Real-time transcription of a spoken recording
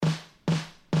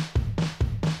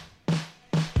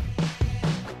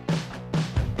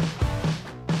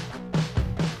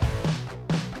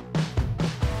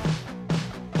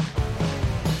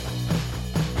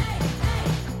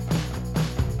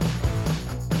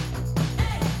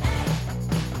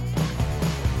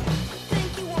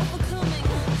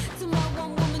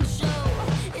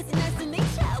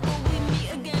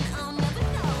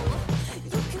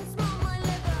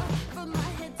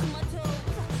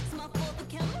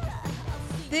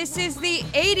This is the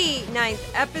 89th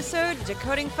episode of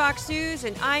Decoding Fox News,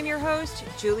 and I'm your host,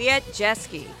 Juliette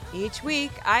Jeske. Each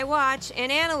week, I watch and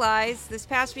analyze. This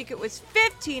past week, it was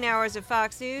 15 hours of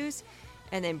Fox News,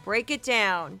 and then break it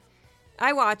down.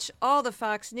 I watch all the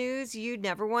Fox News you'd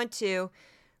never want to.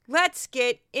 Let's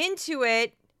get into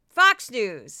it. Fox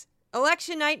News,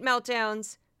 election night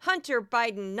meltdowns, Hunter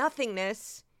Biden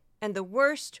nothingness, and the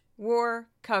worst war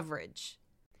coverage.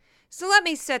 So let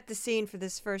me set the scene for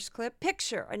this first clip.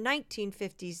 Picture a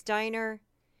 1950s diner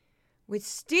with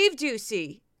Steve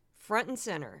Doocy front and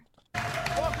center.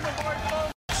 Welcome aboard,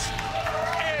 folks.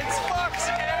 It's Fox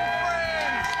and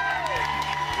Friends.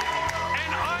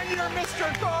 And I'm your Mr.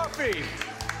 Coffee.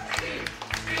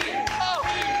 Oh,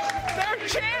 they're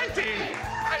chanting.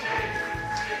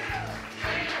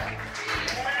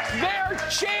 They're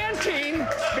chanting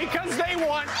because they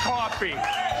want coffee.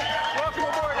 Welcome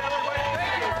aboard, everybody.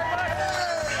 Thank you very much.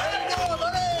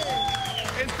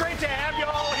 It's great to have you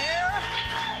all here,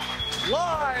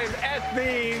 live at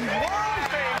the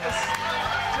world-famous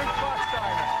Jukebox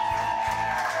Diner.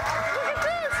 Look at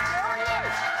this, very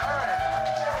nice.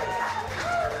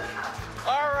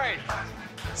 All right,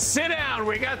 sit down.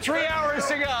 We got 3 hours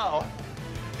to go.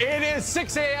 It is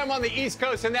 6 a.m. on the East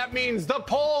Coast, and that means the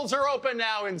polls are open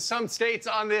now in some states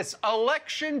on this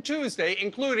Election Tuesday,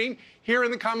 including here in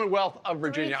the Commonwealth of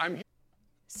Virginia. I'm here.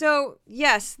 So,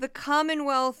 yes, the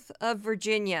Commonwealth of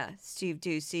Virginia, Steve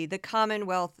Doocy, the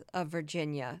Commonwealth of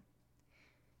Virginia.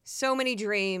 So many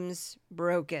dreams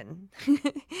broken.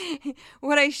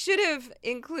 What I should have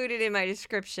included in my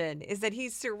description is that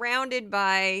he's surrounded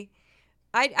by,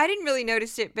 I didn't really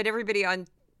notice it, but everybody on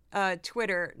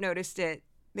Twitter noticed it.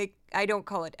 I don't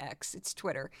call it X, it's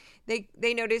Twitter.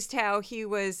 They noticed how he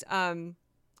was,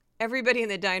 everybody in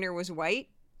the diner was white.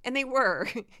 And they were.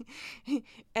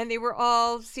 And they were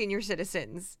all senior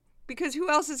citizens. Because who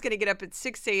else is going to get up at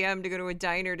 6 a.m. to go to a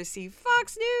diner to see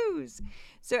Fox News?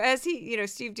 So as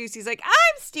Steve Doocy's like,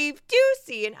 I'm Steve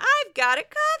Doocy, and I've got a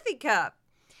coffee cup.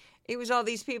 It was all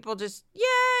these people just, yay,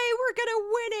 we're going to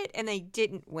win it. And they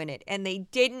didn't win it. And they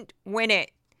didn't win it.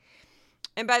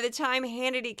 And by the time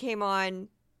Hannity came on,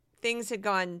 things had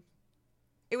gone,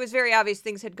 it was very obvious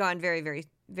things had gone very, very,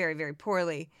 very, very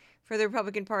poorly for the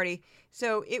Republican Party.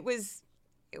 So it was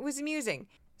amusing.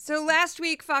 So last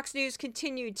week, Fox News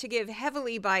continued to give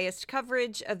heavily biased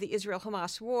coverage of the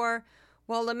Israel-Hamas war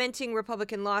while lamenting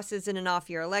Republican losses in an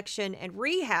off-year election and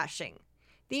rehashing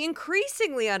the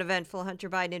increasingly uneventful Hunter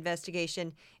Biden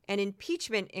investigation and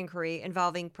impeachment inquiry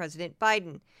involving President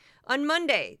Biden. On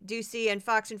Monday, Doocy and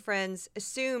Fox and Friends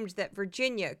assumed that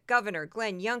Virginia Governor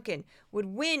Glenn Youngkin would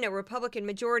win a Republican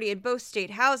majority in both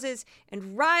state houses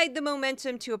and ride the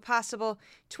momentum to a possible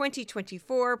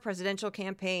 2024 presidential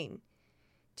campaign.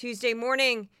 Tuesday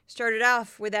morning started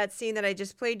off with that scene that I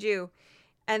just played you,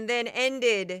 and then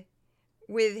ended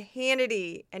with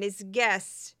Hannity and his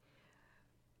guests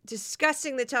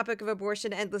discussing the topic of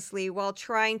abortion endlessly while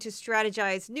trying to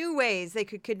strategize new ways they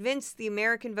could convince the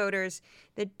American voters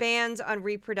that bans on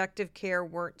reproductive care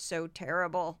weren't so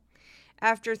terrible.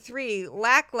 After 3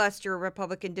 lackluster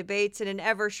Republican debates in an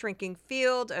ever-shrinking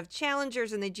field of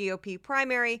challengers in the GOP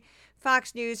primary,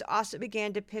 Fox News also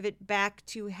began to pivot back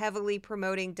to heavily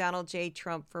promoting Donald J.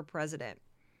 Trump for president.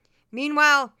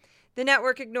 Meanwhile, the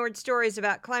network ignored stories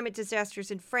about climate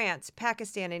disasters in France,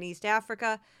 Pakistan, and East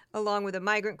Africa, along with a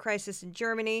migrant crisis in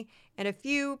Germany, and a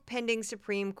few pending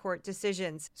Supreme Court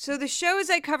decisions. So the shows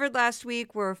I covered last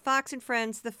week were Fox and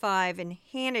Friends, The Five, and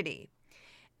Hannity.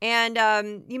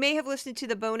 And you may have listened to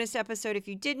the bonus episode. If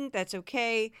you didn't, that's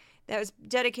okay. That was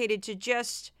dedicated to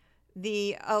just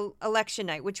the election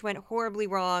night, which went horribly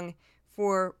wrong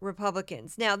for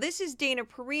Republicans. Now, this is Dana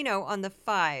Perino on The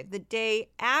Five, the day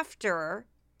after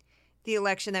the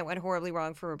election that went horribly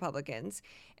wrong for Republicans.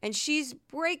 And she's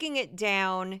breaking it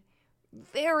down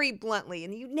very bluntly.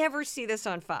 And you never see this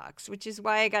on Fox, which is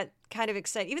why I got kind of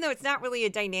excited. Even though it's not really a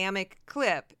dynamic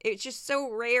clip, it's just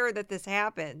so rare that this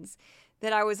happens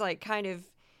that I was like kind of,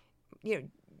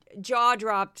 jaw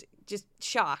dropped, just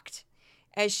shocked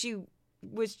as she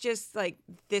was just like,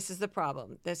 this is the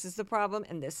problem. This is the problem.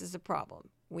 And this is the problem.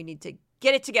 We need to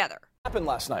get it together. What happened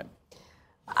last night?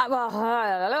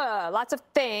 Lots of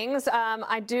things.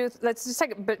 Let's just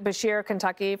take Bashir,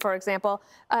 Kentucky, for example.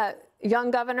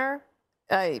 Young governor,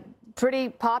 pretty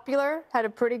popular, had a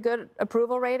pretty good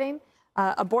approval rating.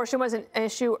 Abortion was an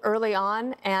issue early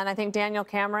on, and I think Daniel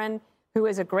Cameron, who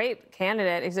is a great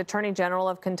candidate, he's Attorney General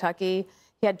of Kentucky.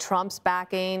 He had Trump's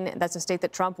backing. That's a state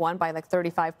that Trump won by like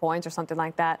 35 points or something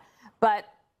like that. But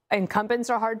incumbents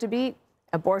are hard to beat.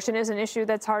 Abortion is an issue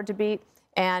that's hard to beat.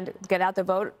 and get out the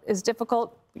vote is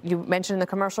difficult. You mentioned in the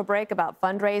commercial break about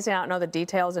fundraising. I don't know the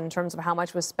details in terms of how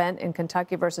much was spent in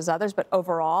Kentucky versus others, but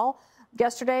overall,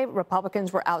 yesterday,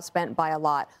 Republicans were outspent by a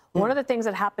lot. One of the things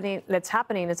that's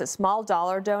happening is that small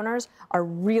dollar donors are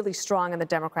really strong in the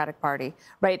Democratic Party,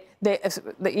 right? They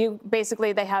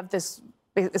have this,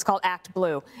 it's called Act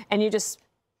Blue, and it's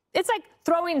like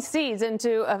throwing seeds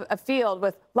into a field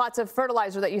with lots of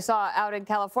fertilizer that you saw out in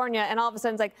California, and all of a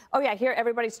sudden it's like, oh yeah, here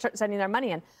everybody's sending their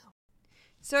money in.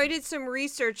 So I did some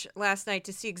research last night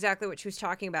to see exactly what she was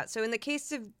talking about. So in the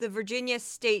case of the Virginia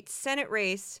State Senate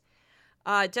race,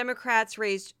 Democrats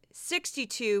raised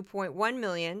 $62.1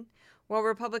 million, while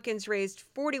Republicans raised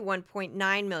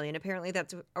 $41.9 million. Apparently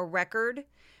that's a record.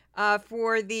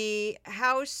 For the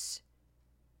House,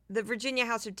 the Virginia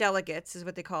House of Delegates is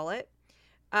what they call it.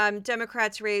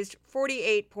 Democrats raised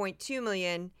 $48.2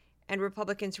 million and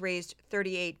Republicans raised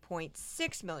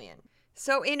 $38.6 million.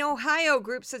 So in Ohio,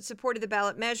 groups that supported the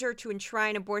ballot measure to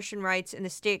enshrine abortion rights in the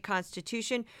state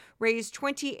constitution raised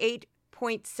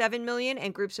 $28.7 million,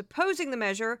 and groups opposing the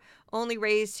measure only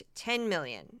raised $10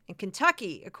 million. In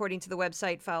Kentucky, according to the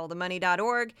website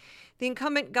followthemoney.org, the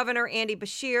incumbent governor Andy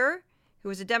Beshear, who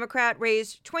was a Democrat,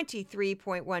 raised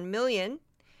 $23.1 million,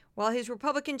 while his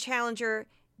Republican challenger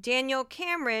Daniel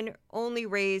Cameron only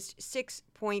raised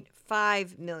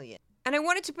 $6.5 million. And I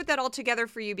wanted to put that all together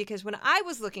for you because when I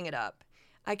was looking it up,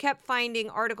 I kept finding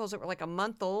articles that were like a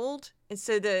month old, and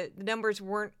so the numbers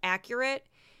weren't accurate.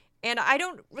 And I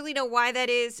don't really know why that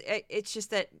is. It's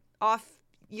just that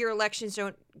off-year elections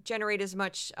don't generate as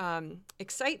much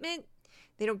excitement.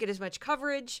 They don't get as much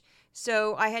coverage.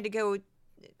 So I had to go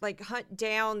hunt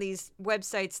down these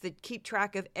websites that keep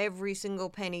track of every single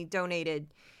penny donated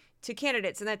to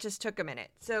candidates, and that just took a minute.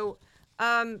 So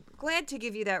glad to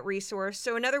give you that resource.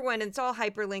 So another one, it's all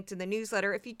hyperlinked in the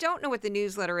newsletter. If you don't know what the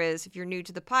newsletter is, if you're new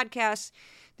to the podcast,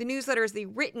 the newsletter is the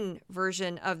written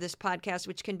version of this podcast,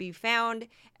 which can be found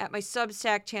at my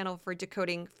Substack channel for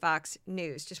Decoding Fox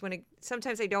News.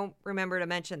 Sometimes I don't remember to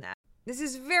mention that. This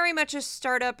is very much a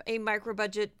startup, a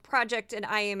micro-budget project, and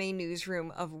I am a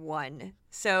newsroom of one.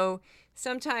 So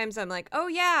sometimes I'm like, oh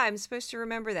yeah, I'm supposed to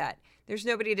remember that. There's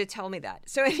nobody to tell me that.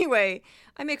 So anyway,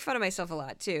 I make fun of myself a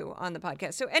lot too on the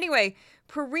podcast. So anyway,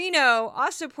 Perino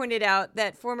also pointed out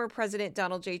that former President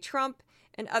Donald J. Trump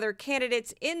and other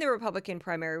candidates in the Republican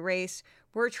primary race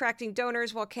were attracting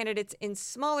donors while candidates in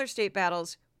smaller state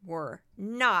battles were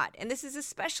not. And this is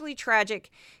especially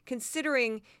tragic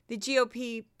considering the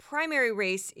GOP primary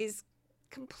race is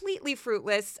completely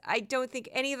fruitless. I don't think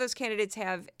any of those candidates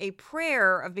have a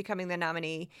prayer of becoming the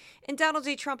nominee. And Donald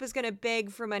J. Trump is going to beg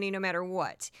for money no matter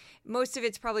what. Most of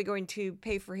it's probably going to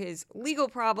pay for his legal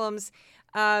problems.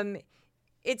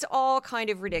 It's all kind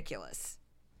of ridiculous.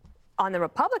 On the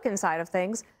Republican side of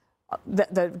things,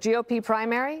 the GOP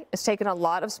primary has taken a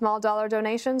lot of small dollar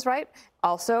donations, right?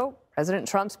 Also, President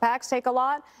Trump's PACs take a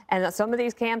lot, and some of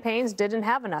these campaigns didn't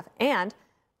have enough. And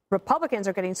Republicans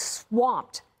are getting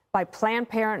swamped by Planned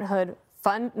Parenthood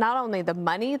fund. Not only the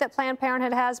money that Planned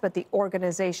Parenthood has, but the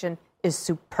organization is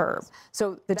superb.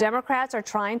 So the Democrats are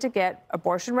trying to get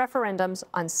abortion referendums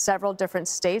on several different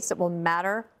states that will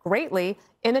matter greatly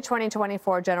in the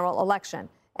 2024 general election.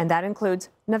 And that includes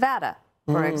Nevada,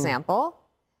 for example,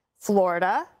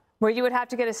 Florida, where you would have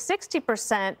to get a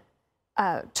 60%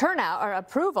 turnout or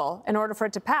approval in order for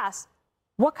it to pass.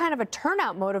 What kind of a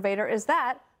turnout motivator is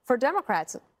that for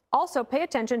Democrats? Also, pay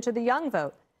attention to the young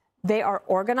vote. They are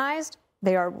organized.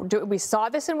 We saw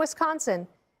this in Wisconsin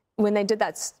when they did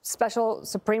that special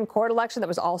Supreme Court election that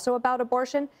was also about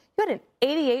abortion. You had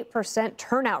an 88%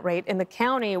 turnout rate in the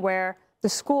county where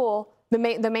the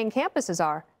main campuses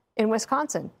are in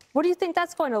Wisconsin. What do you think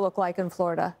that's going to look like in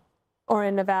Florida or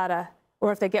in Nevada,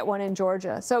 or if they get one in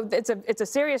Georgia? So it's a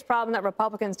serious problem that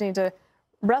Republicans need to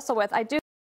wrestle with. And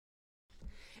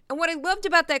what I loved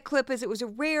about that clip is it was a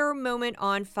rare moment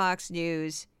on Fox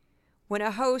News when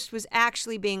a host was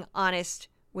actually being honest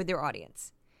with their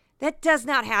audience. That does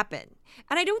not happen.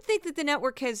 And I don't think that the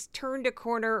network has turned a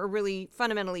corner or really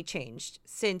fundamentally changed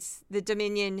since the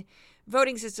Dominion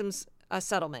voting systems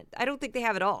settlement. I don't think they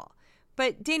have at all.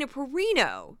 But Dana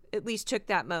Perino at least took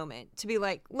that moment to be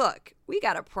like, look, we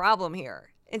got a problem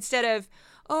here. Instead of,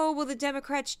 oh, well, the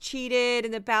Democrats cheated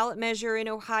and the ballot measure in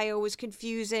Ohio was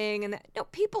confusing. And no,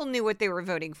 people knew what they were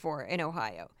voting for in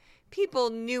Ohio. People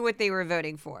knew what they were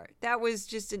voting for. That was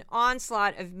just an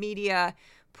onslaught of media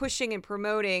pushing and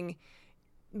promoting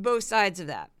both sides of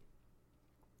that.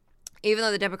 Even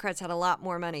though the Democrats had a lot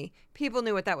more money, people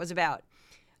knew what that was about.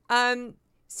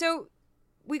 So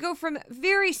we go from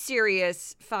very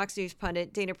serious Fox News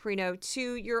pundit Dana Perino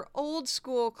to your old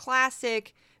school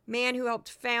classic man who helped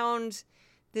found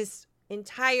this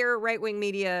entire right-wing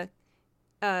media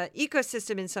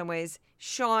ecosystem in some ways,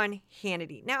 Sean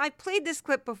Hannity. Now, I played this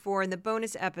clip before in the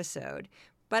bonus episode,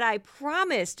 but I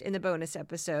promised in the bonus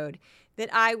episode that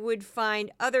I would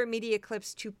find other media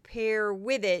clips to pair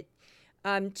with it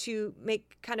to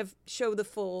show the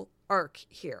full arc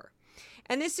here.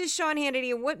 And this is Sean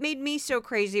Hannity, and what made me so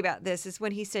crazy about this is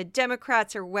when he said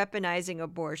Democrats are weaponizing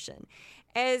abortion.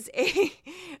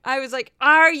 I was like,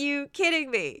 are you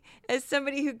kidding me? As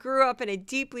somebody who grew up in a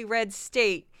deeply red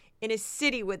state in a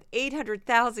city with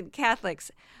 800,000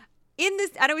 Catholics, and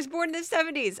I was born in the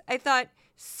 70s, I thought,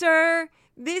 sir,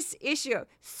 this issue,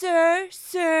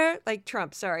 sir, like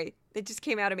Trump, sorry, it just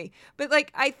came out of me. But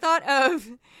like, I thought of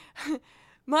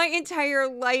my entire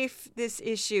life, this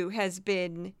issue has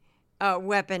been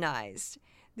weaponized.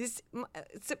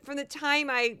 From the time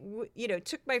I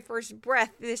took my first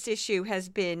breath, this issue has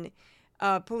been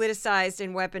politicized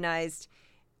and weaponized.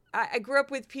 I grew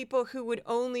up with people who would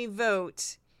only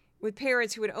vote, with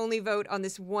parents who would only vote on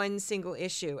this one single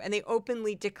issue, and they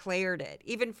openly declared it,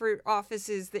 even for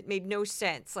offices that made no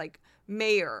sense, like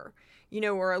mayor,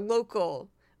 or a local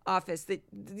office, that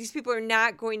these people are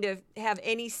not going to have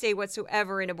any say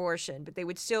whatsoever in abortion, but they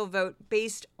would still vote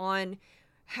based on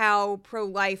how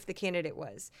pro-life the candidate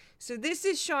was. So this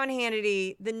is Sean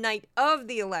Hannity, the night of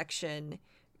the election,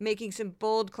 making some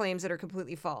bold claims that are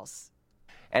completely false.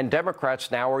 And Democrats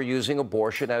now are using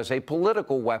abortion as a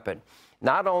political weapon.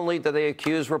 Not only do they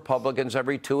accuse Republicans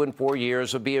every 2 and 4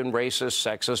 years of being racist,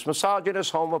 sexist,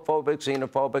 misogynist, homophobic,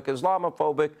 xenophobic,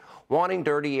 Islamophobic, wanting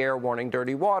dirty air, wanting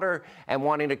dirty water, and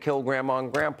wanting to kill grandma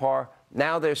and grandpa,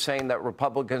 now they're saying that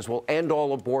Republicans will end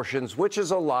all abortions, which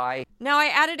is a lie. Now, I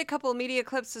added a couple of media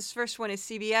clips. This first one is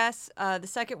CBS. The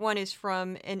second one is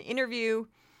from an interview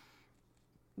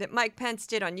that Mike Pence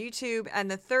did on YouTube. And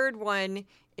the third one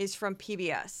is from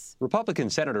PBS. Republican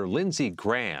Senator Lindsey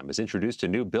Graham has introduced a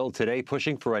new bill today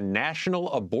pushing for a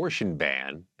national abortion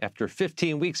ban after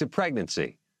 15 weeks of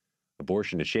pregnancy.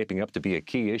 Abortion is shaping up to be a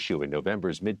key issue in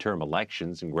November's midterm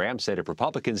elections, and Graham said if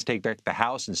Republicans take back the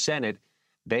House and Senate,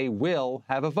 they will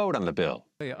have a vote on the bill.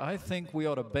 I think we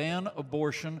ought to ban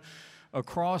abortion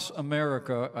across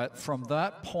America from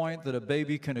that point that a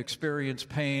baby can experience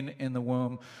pain in the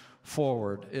womb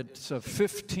forward. It's a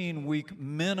 15-week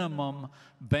minimum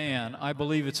ban. I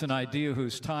believe it's an idea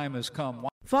whose time has come.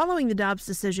 Following the Dobbs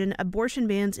decision, abortion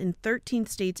bans in 13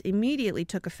 states immediately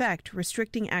took effect,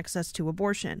 restricting access to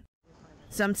abortion.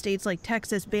 Some states like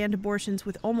Texas banned abortions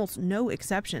with almost no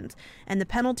exceptions, and the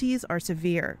penalties are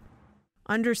severe.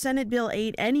 Under Senate Bill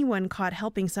 8, anyone caught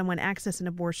helping someone access an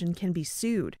abortion can be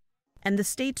sued. And the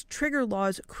state's trigger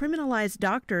laws criminalize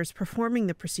doctors performing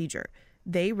the procedure.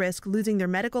 They risk losing their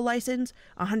medical license,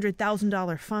 a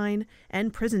 $100,000 fine,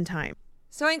 and prison time.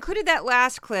 So I included that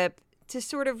last clip to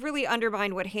sort of really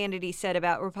undermine what Hannity said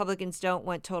about Republicans don't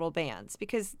want total bans,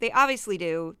 because they obviously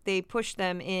do. They push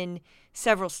them in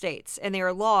several states, and they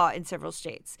are law in several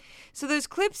states. So those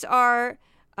clips are...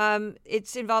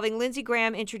 it's involving Lindsey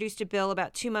Graham introduced a bill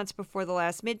about 2 months before the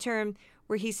last midterm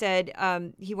where he said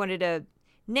he wanted a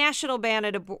national ban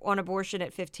on abortion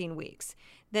at 15 weeks.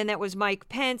 Then that was Mike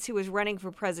Pence, who was running for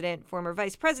president, former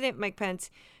Vice President Mike Pence,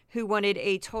 who wanted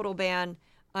a total ban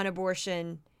on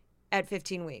abortion at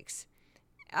 15 weeks.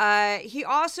 He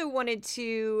also wanted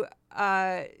to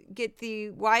get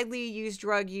the widely used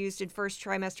drug used in first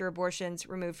trimester abortions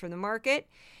removed from the market.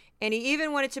 And he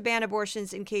even wanted to ban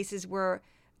abortions in cases where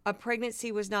a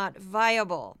pregnancy was not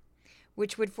viable,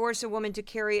 which would force a woman to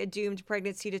carry a doomed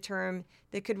pregnancy to term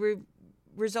that could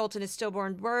result in a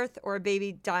stillborn birth or a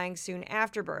baby dying soon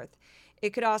after birth.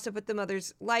 It could also put the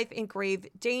mother's life in grave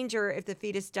danger if the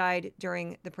fetus died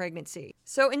during the pregnancy.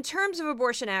 So in terms of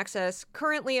abortion access,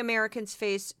 currently Americans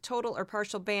face total or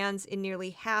partial bans in nearly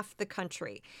half the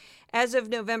country. As of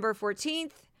November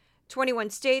 14th, 21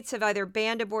 states have either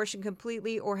banned abortion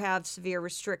completely or have severe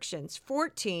restrictions.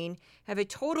 14 have a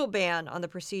total ban on the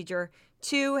procedure.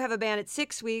 2 have a ban at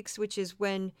 6 weeks, which is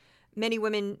when many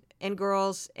women and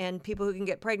girls and people who can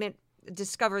get pregnant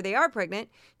discover they are pregnant.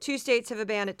 2 states have a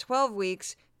ban at 12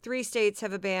 weeks. 3 states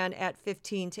have a ban at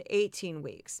 15 to 18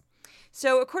 weeks.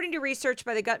 So according to research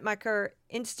by the Guttmacher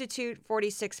Institute,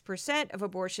 46% of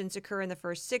abortions occur in the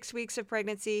first 6 weeks of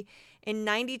pregnancy and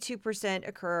 92%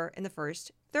 occur in the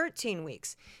first 13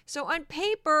 weeks. So on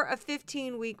paper, a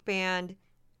 15-week ban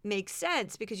makes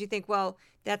sense because you think, well,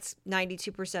 that's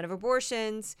 92% of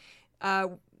abortions.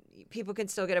 People can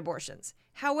still get abortions.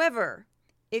 However,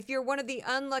 if you're one of the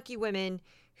unlucky women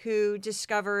who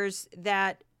discovers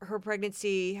that her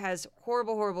pregnancy has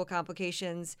horrible, horrible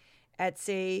complications at,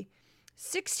 say,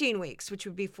 16 weeks, which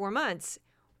would be 4 months,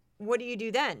 what do you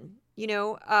do then?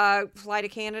 fly to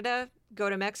Canada, go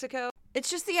to Mexico. It's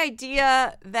just the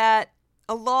idea that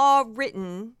a law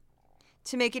written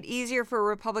to make it easier for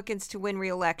Republicans to win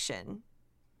re-election,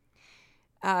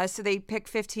 so they pick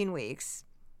 15 weeks,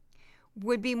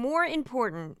 would be more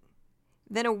important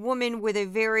than a woman with a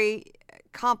very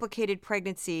complicated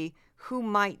pregnancy who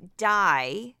might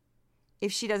die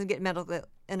if she doesn't get medical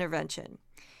intervention.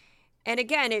 And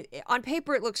again, on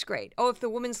paper, it looks great. Oh, if the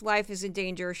woman's life is in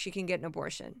danger, she can get an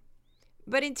abortion.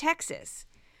 But in Texas,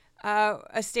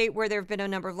 a state where there have been a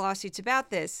number of lawsuits about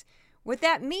this, what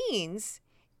that means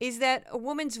is that a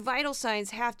woman's vital signs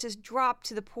have to drop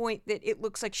to the point that it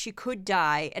looks like she could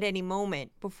die at any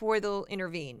moment before they'll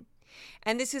intervene.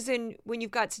 And this is when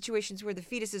you've got situations where the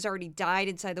fetus has already died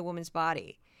inside the woman's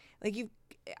body. Like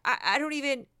I don't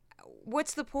even,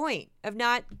 what's the point of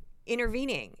not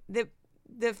intervening? The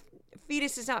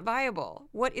fetus is not viable.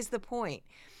 What is the point?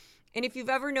 And if you've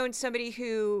ever known somebody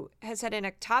who has had an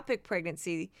ectopic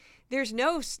pregnancy, there's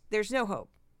no hope.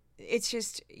 It's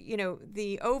just,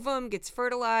 the ovum gets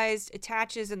fertilized,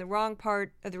 attaches in the wrong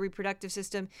part of the reproductive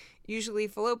system, usually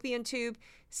fallopian tube,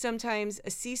 sometimes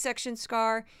a C-section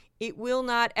scar. It will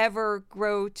not ever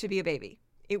grow to be a baby.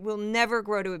 It will never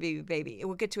grow to be a baby. It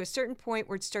will get to a certain point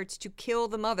where it starts to kill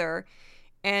the mother,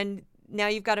 and now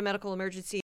you've got a medical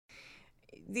emergency.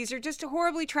 These are just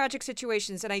horribly tragic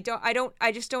situations, and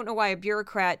I just don't know why a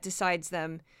bureaucrat decides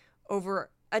them over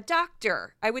a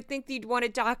doctor. I would think you'd want a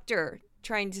doctor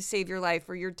trying to save your life,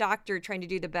 or your doctor trying to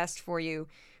do the best for you,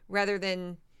 rather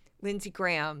than Lindsey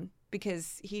Graham,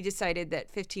 because he decided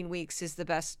that 15 weeks is the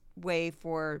best way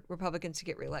for Republicans to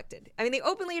get reelected. I mean, they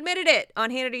openly admitted it on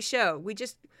Hannity's show.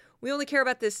 We only care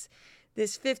about this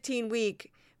 15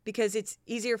 week because it's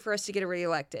easier for us to get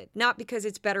reelected, not because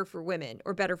it's better for women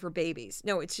or better for babies.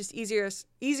 No, it's just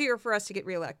easier for us to get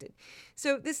reelected.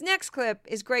 So this next clip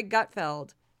is Greg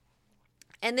Gutfeld.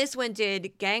 And this one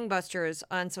did gangbusters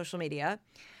on social media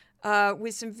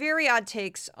with some very odd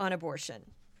takes on abortion.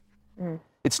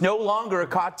 It's no longer a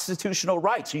constitutional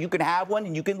right, so you can have one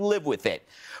and you can live with it.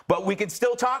 But we can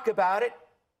still talk about it.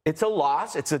 It's a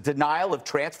loss. It's a denial of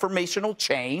transformational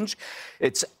change.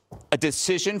 It's a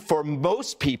decision for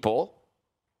most people.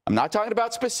 I'm not talking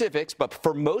about specifics, but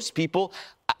for most people,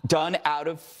 done out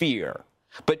of fear.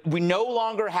 But we no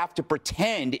longer have to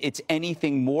pretend it's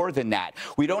anything more than that.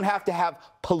 We don't have to have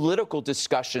political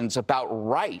discussions about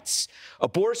rights.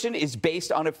 Abortion is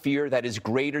based on a fear that is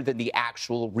greater than the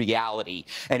actual reality.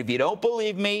 And if you don't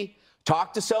believe me,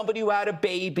 talk to somebody who had a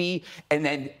baby and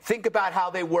then think about how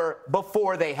they were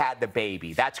before they had the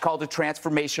baby. That's called a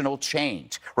transformational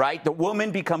change, right? The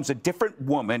woman becomes a different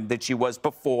woman than she was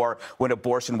before when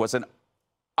abortion was an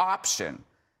option.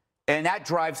 And that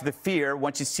drives the fear.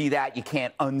 Once you see that, you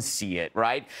can't unsee it,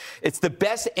 right? It's the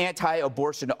best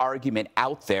anti-abortion argument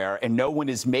out there, and no one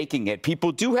is making it.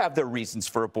 People do have their reasons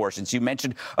for abortions. You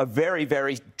mentioned a very,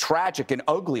 very tragic and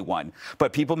ugly one.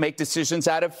 But people make decisions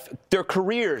out of their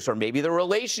careers or maybe their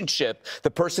relationship.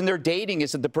 The person they're dating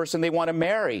isn't the person they want to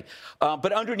marry.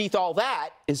 But underneath all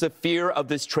that is a fear of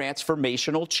this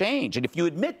transformational change. And if you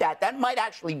admit that, that might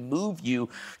actually move you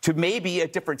to maybe a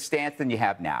different stance than you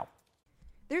have now.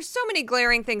 There's so many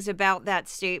glaring things about that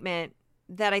statement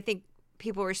that I think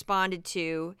people responded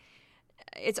to.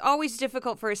 It's always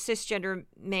difficult for a cisgender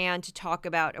man to talk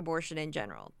about abortion in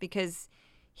general because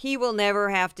he will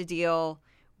never have to deal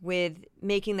with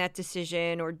making that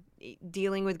decision or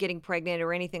dealing with getting pregnant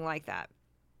or anything like that.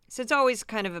 So it's always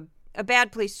kind of a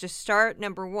bad place to start,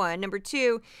 number one. Number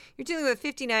two, you're dealing with a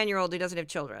 59-year-old who doesn't have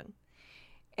children.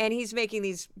 And he's making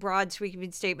these broad,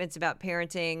 sweeping statements about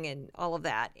parenting and all of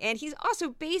that. And he's also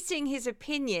basing his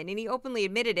opinion, and he openly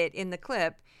admitted it in the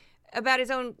clip, about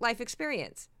his own life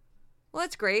experience. Well,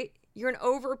 that's great. You're an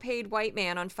overpaid white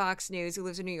man on Fox News who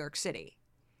lives in New York City.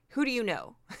 Who do you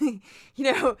know?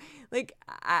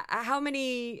 How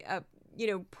many,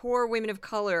 poor women of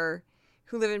color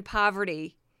who live in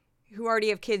poverty who already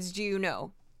have kids do you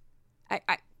know? I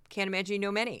can't imagine you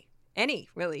know many. Any,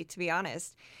 really, to be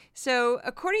honest. So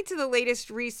according to the latest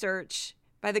research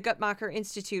by the Guttmacher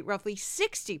Institute, roughly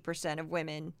 60% of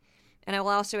women, and I will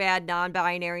also add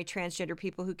non-binary transgender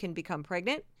people who can become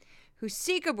pregnant, who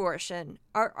seek abortion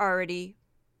are already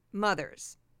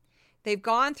mothers. They've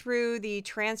gone through the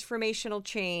transformational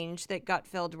change that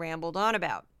Gutfeld rambled on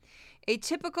about. A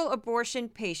typical abortion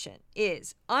patient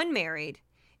is unmarried,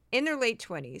 in their late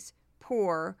 20s,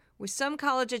 poor, with some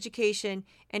college education,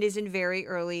 and is in very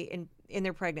early in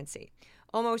their pregnancy.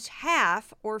 Almost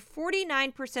half, or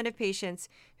 49% of patients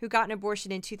who got an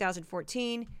abortion in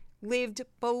 2014 lived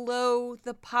below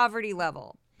the poverty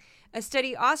level. The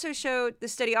study also showed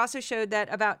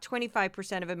that about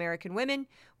 25% of American women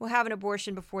will have an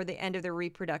abortion before the end of their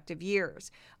reproductive years.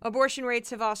 Abortion rates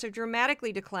have also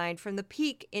dramatically declined from the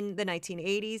peak in the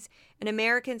 1980s, and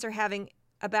Americans are having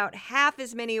about half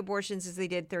as many abortions as they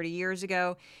did 30 years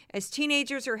ago, as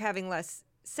teenagers are having less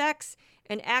sex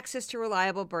and access to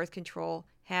reliable birth control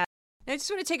has. I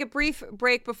just want to take a brief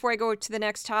break before I go to the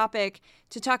next topic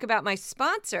to talk about my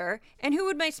sponsor. And who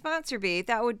would my sponsor be?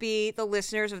 That would be the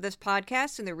listeners of this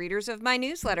podcast and the readers of my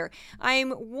newsletter.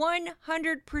 I'm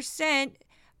 100%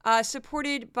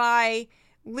 supported by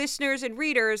listeners and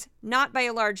readers, not by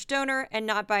a large donor and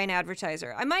not by an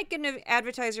advertiser. I might get an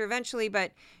advertiser eventually,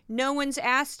 but no one's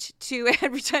asked to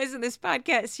advertise in this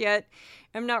podcast yet.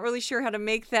 I'm not really sure how to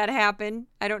make that happen.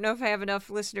 I don't know if I have enough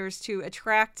listeners to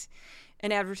attract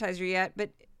an advertiser yet,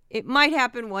 but it might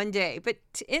happen one day. But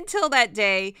until that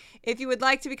day, if you would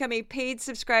like to become a paid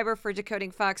subscriber for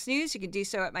Decoding Fox News, you can do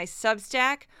so at my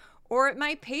Substack or at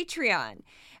my Patreon.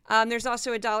 There's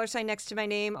also a $sign next to my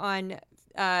name on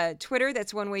Twitter.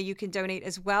 That's one way you can donate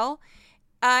as well.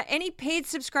 Any paid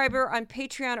subscriber on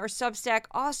Patreon or Substack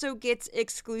also gets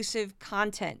exclusive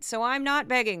content. So I'm not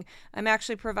begging. I'm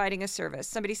actually providing a service.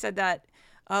 Somebody said that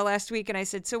last week, and I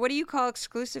said, so what do you call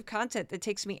exclusive content that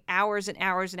takes me hours and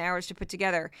hours and hours to put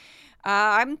together?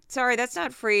 I'm sorry, that's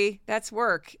not free. That's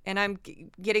work, and I'm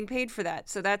getting paid for that.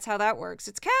 So that's how that works.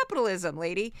 It's capitalism,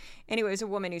 lady. Anyway, it was a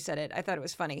woman who said it. I thought it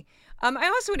was funny. I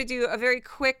also want to do a very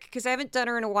quick, because I haven't done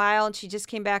her in a while, and she just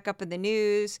came back up in the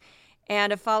news,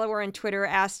 and a follower on Twitter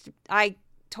asked, I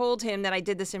told him that I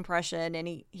did this impression,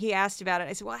 and he asked about it.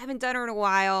 I said, well, I haven't done her in a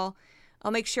while. I'll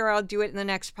make sure I'll do it in the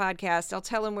next podcast. I'll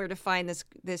tell him where to find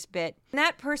this bit. And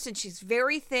that person, she's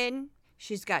very thin.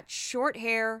 She's got short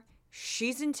hair.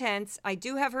 She's intense. I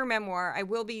do have her memoir. I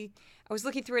was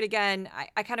looking through it again.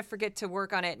 I kind of forget to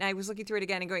work on it. And I was looking through it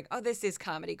again and going, oh, this is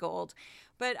comedy gold.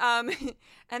 But,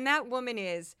 and that woman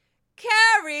is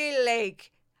Carrie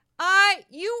Lake.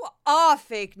 You are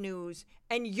fake news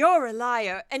and you're a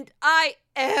liar. And I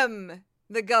am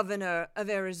the governor of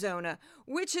Arizona,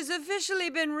 which has officially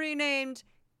been renamed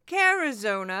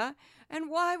Carizona. And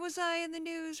why was I in the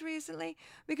news recently?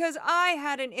 Because I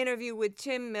had an interview with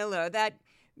Tim Miller, that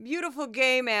beautiful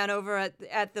gay man over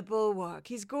at the Bulwark.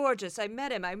 He's gorgeous. I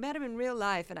met him in real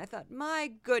life, and I thought,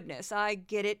 my goodness, I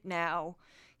get it now.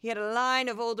 He had a line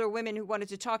of older women who wanted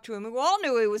to talk to him, who all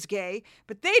knew he was gay,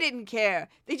 but they didn't care.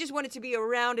 They just wanted to be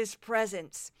around his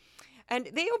presence. And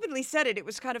they openly said it. It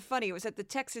was kind of funny. It was at the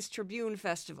Texas Tribune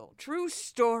Festival. True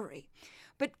story.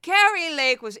 But Carrie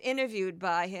Lake was interviewed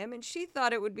by him, and she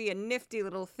thought it would be a nifty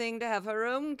little thing to have her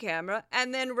own camera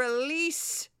and then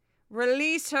release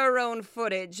her own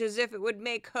footage as if it would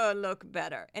make her look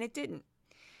better. And it didn't.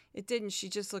 It didn't. She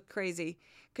just looked crazy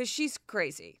because she's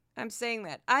crazy. I'm saying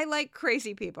that. I like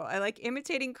crazy people. I like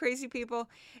imitating crazy people,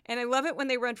 and I love it when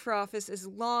they run for office as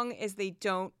long as they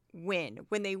don't win.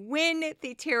 When they win,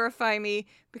 they terrify me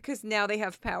because now they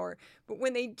have power. But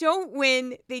when they don't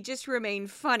win, they just remain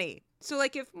funny. So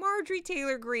like if Marjorie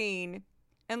Taylor Greene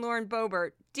and Lauren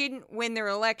Boebert didn't win their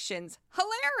elections,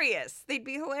 hilarious. They'd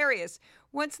be hilarious.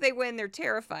 Once they win, they're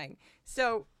terrifying.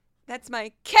 So that's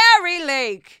my Carrie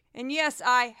Lake. And yes,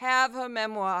 I have her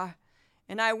memoir.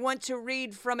 And I want to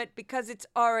read from it because it's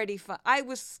already fun. I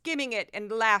was skimming it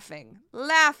and laughing.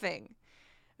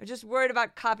 I'm just worried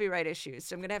about copyright issues,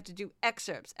 so I'm going to have to do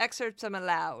excerpts. Excerpts I'm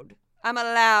allowed.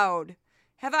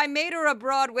 Have I made her a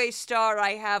Broadway star?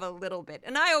 I have a little bit,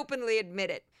 and I openly admit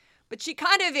it. But she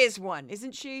kind of is one,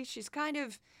 isn't she? She's kind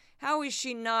of, how is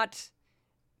she not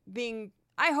being,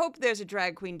 I hope there's a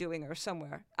drag queen doing her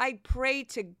somewhere. I pray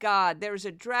to God there's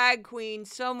a drag queen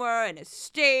somewhere in a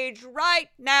stage right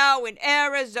now in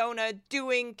Arizona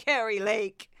doing Carrie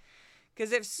Lake.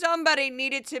 Because if somebody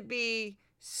needed to be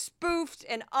spoofed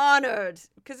and honored,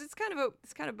 because it's kind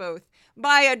of both,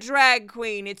 by a drag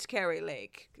queen, it's Carrie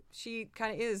Lake. She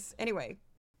kind of is. Anyway,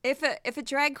 if a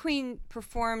drag queen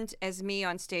performed as me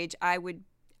on stage, I would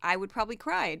probably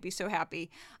cry. I'd be so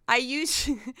happy.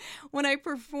 When I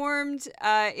performed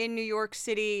in New York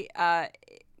City,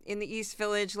 in the East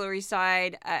Village, Lower East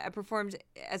Side, I performed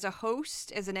as a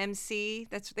host, as an MC.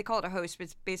 That's what they call it, a host, but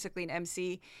it's basically an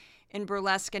MC in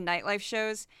burlesque and nightlife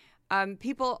shows.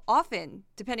 People often,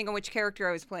 depending on which character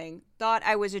I was playing, thought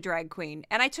I was a drag queen.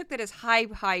 And I took that as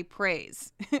high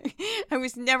praise. I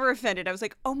was never offended. I was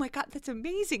like, oh my God, that's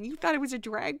amazing. You thought I was a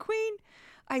drag queen?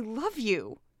 I love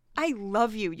you.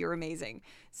 You're amazing.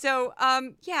 So,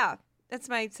 yeah, that's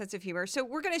my sense of humor. So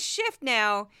we're going to shift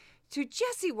now to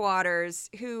Jesse Waters,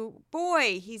 who,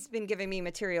 boy, he's been giving me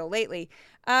material lately.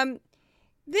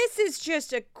 This is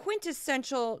just a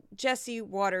quintessential Jesse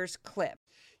Waters clip.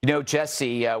 You know,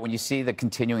 Jesse, when you see the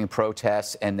continuing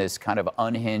protests and this kind of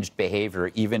unhinged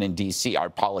behavior, even in D.C., our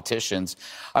politicians,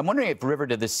 I'm wondering if river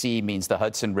to the sea means the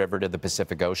Hudson River to the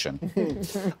Pacific Ocean.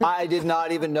 I did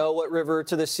not even know what river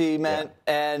to the sea meant,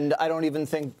 and I don't even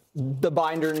think the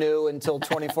binder knew until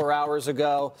 24 hours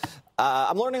ago.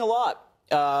 I'm learning a lot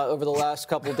over the last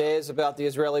couple of days about the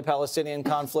Israeli-Palestinian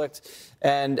conflict,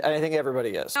 and I think everybody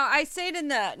is. Now, I say it in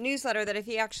the newsletter that if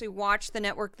he actually watched the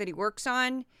network that he works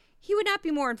on, he would not be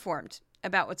more informed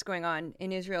about what's going on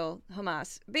in Israel,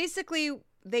 Hamas. Basically,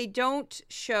 they don't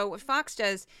show, what Fox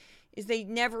does is they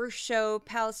never show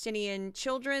Palestinian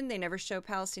children. They never show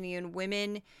Palestinian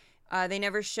women. They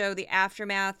never show the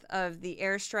aftermath of the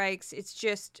airstrikes. It's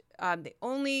just, they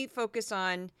only focus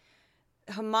on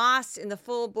Hamas in the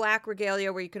full black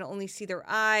regalia where you can only see their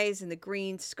eyes and the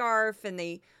green scarf. And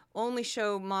they only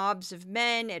show mobs of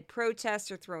men at protests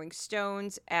or throwing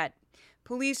stones at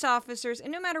police officers.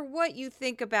 And no matter what you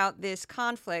think about this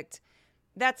conflict,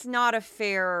 that's not a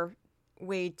fair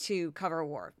way to cover a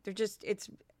war. It's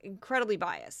incredibly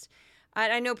biased.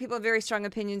 I know people have very strong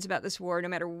opinions about this war. No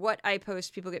matter what I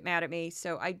post, people get mad at me.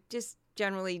 So I just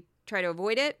generally try to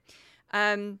avoid it.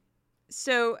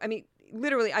 So, I mean,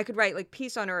 literally, I could write like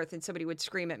peace on earth and somebody would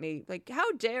scream at me like,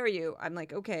 how dare you? I'm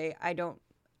like, okay,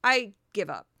 I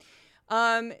give up.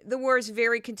 The war is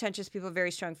very contentious. People have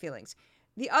very strong feelings.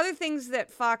 The other things that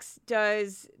Fox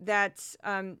does that's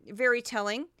very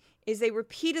telling is they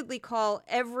repeatedly call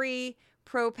every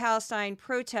pro-Palestine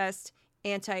protest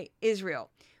anti-Israel.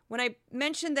 When I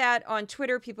mentioned that on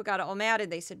Twitter, people got all mad and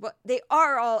they said, well, they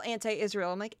are all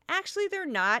anti-Israel. I'm like, actually, they're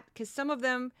not, because some of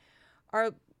them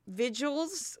are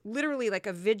vigils, literally like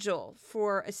a vigil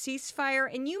for a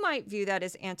ceasefire, and you might view that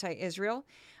as anti-Israel.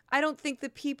 I don't think the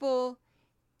people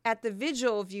at the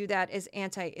vigil view that as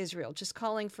anti-Israel. Just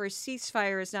calling for a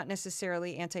ceasefire is not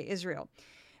necessarily anti-Israel.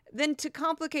 Then to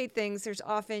complicate things, there's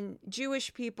often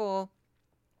Jewish people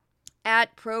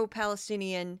at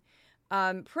pro-Palestinian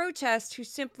protests who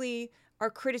simply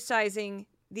are criticizing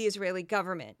the Israeli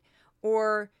government,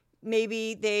 or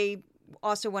maybe they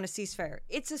also want a ceasefire.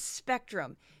 It's a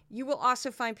spectrum. You will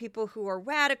also find people who are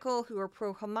radical, who are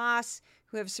pro-Hamas,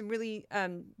 who have some really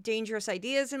dangerous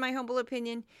ideas, in my humble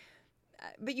opinion.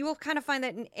 But you will kind of find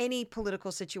that in any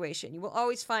political situation. You will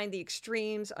always find the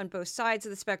extremes on both sides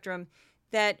of the spectrum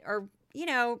that are,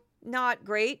 not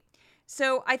great.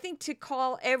 So I think to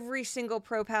call every single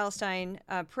pro-Palestine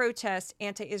protest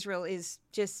anti-Israel is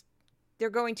just,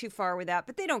 they're going too far with that,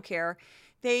 but they don't care.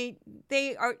 They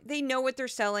know what they're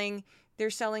selling. They're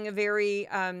selling a very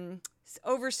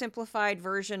oversimplified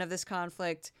version of this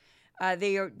conflict.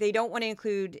 They don't want to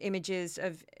include images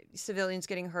of civilians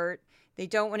getting hurt. They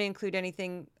don't want to include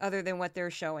anything other than what they're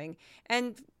showing.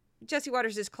 And Jesse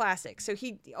Waters is classic. So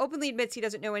he openly admits he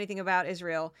doesn't know anything about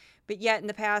Israel, but yet in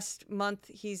the past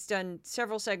month, he's done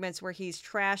several segments where he's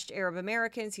trashed Arab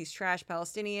Americans, he's trashed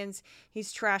Palestinians,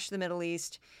 he's trashed the Middle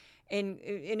East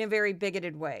in a very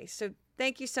bigoted way. So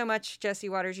thank you so much, Jesse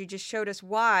Waters. You just showed us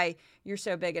why you're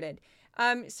so bigoted.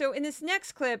 So in this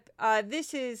next clip,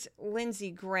 this is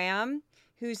Lindsey Graham,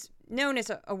 who's known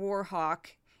as a war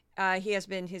hawk. He has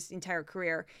been his entire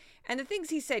career. And the things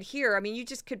he said here, I mean, you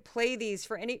just could play these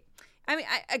for any... I mean,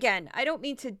 I don't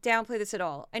mean to downplay this at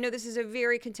all. I know this is a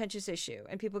very contentious issue,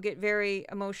 and people get very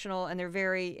emotional, and they're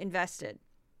very invested.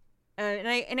 And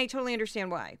I totally understand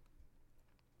why.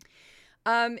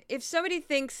 If somebody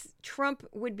thinks Trump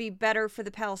would be better for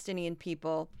the Palestinian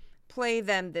people, play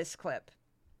them this clip.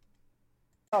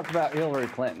 Talk about Hillary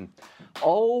Clinton.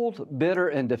 Old, bitter,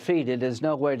 and defeated is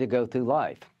no way to go through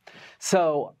life.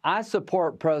 So I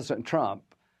support President Trump.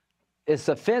 It's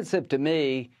offensive to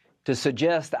me to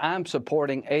suggest I'm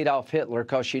supporting Adolf Hitler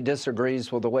because she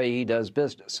disagrees with the way he does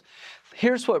business.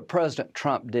 Here's what President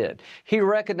Trump did. He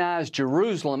recognized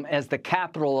Jerusalem as the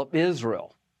capital of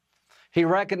Israel. He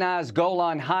recognized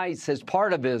Golan Heights as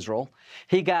part of Israel.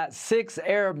 He got 6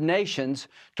 Arab nations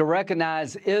to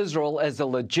recognize Israel as a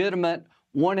legitimate,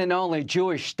 one and only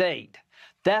Jewish state.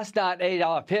 That's not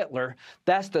Adolf Hitler.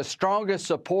 That's the strongest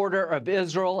supporter of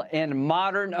Israel in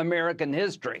modern American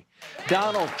history.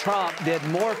 Donald Trump did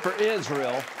more for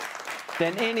Israel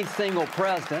than any single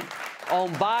president. On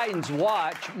Biden's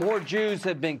watch, more Jews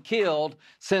have been killed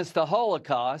since the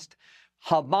Holocaust.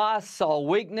 Hamas saw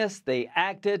weakness, they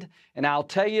acted, and I'll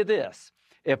tell you this.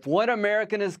 If one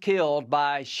American is killed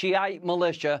by Shiite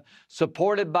militia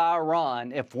supported by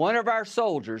Iran, if one of our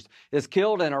soldiers is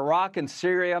killed in Iraq and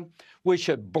Syria, we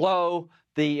should blow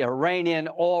the Iranian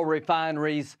oil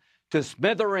refineries to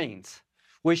smithereens.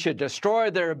 We should destroy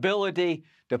their ability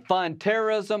to fund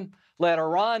terrorism. Let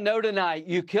Iran know tonight,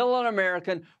 you kill an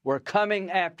American, we're coming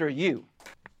after you.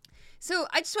 So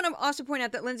I just want to also point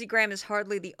out that Lindsey Graham is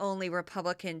hardly the only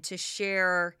Republican to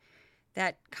share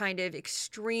that kind of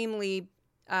extremely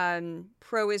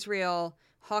pro-Israel,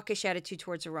 hawkish attitude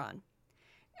towards Iran.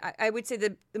 I would say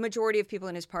the majority of people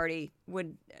in his party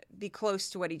would be close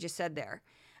to what he just said there.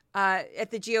 At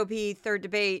the GOP third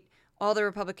debate, all the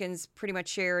Republicans pretty much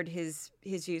shared his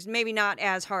views. Maybe not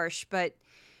as harsh, but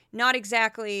not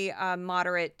exactly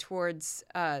moderate towards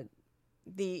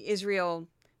the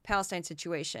Israel-Palestine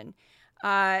situation.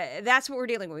 That's what we're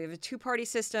dealing with. We have a two-party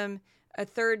system. A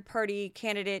third-party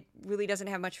candidate really doesn't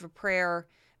have much of a prayer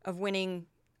of winning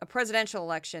a presidential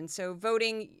election. So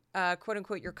voting,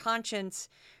 quote-unquote, your conscience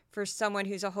for someone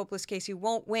who's a hopeless case who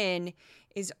won't win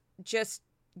is just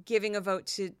giving a vote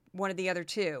to one of the other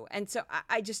two. And so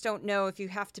I just don't know if you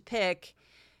have to pick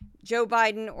Joe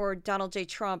Biden or Donald J.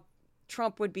 Trump.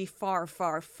 Trump would be far,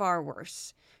 far, far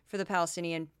worse for the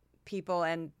Palestinian people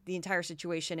and the entire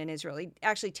situation in Israel. It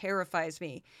actually terrifies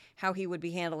me how he would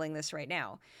be handling this right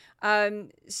now.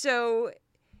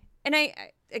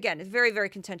 Again, it's a very, very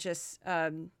contentious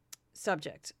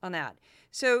subject on that.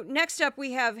 So next up,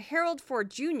 we have Harold Ford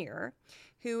Jr.,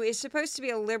 who is supposed to be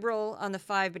a liberal on the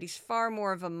 5, but he's far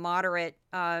more of a moderate.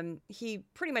 He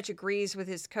pretty much agrees with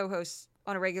his co-hosts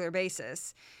on a regular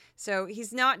basis. So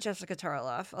he's not Jessica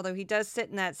Tarloff, although he does sit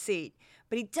in that seat.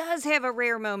 But he does have a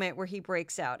rare moment where he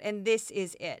breaks out, and this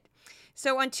is it.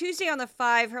 So on Tuesday on the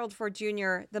 5, Harold Ford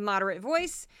Jr., the moderate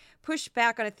voice, pushed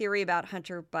back on a theory about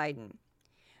Hunter Biden.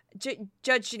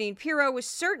 Judge Jeanine Pirro was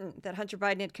certain that Hunter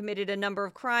Biden had committed a number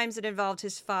of crimes that involved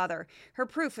his father. Her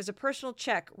proof was a personal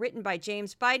check written by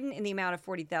James Biden in the amount of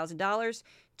 $40,000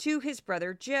 to his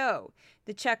brother Joe.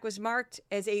 The check was marked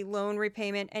as a loan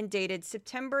repayment and dated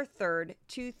September 3rd,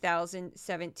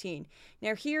 2017.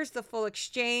 Now, here's the full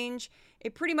exchange.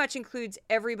 It pretty much includes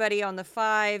everybody on the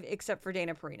 5 except for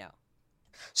Dana Perino.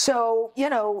 So,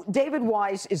 David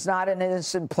Weiss is not an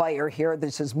innocent player here.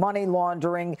 This is money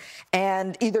laundering.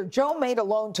 And either Joe made a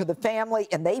loan to the family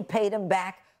and they paid him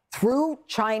back through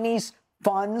Chinese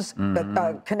funds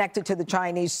connected to the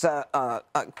Chinese. Come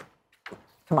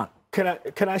on. Can I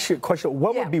ask you a question?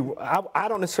 What would be, I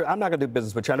don't necessarily, I'm not going to do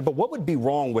business with China, but what would be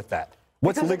wrong with that?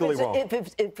 What's legally wrong?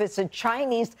 If it's a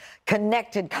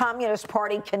Chinese-connected, Communist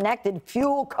Party-connected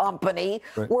fuel company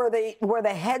where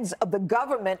the heads of the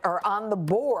government are on the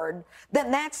board, then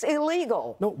that's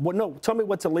illegal. No. Tell me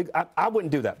what's illegal. I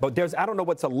wouldn't do that. But I don't know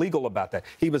what's illegal about that.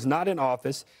 He was not in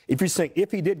office. If you're saying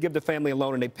if he did give the family a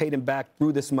loan and they paid him back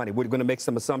through this money, we're going to make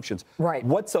some assumptions. Right.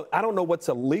 I don't know what's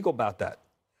illegal about that.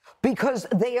 Because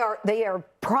they are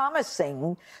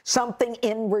promising something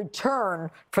in return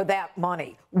for that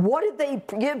money. What did they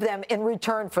give them in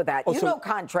return for that? You know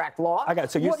contract law. I got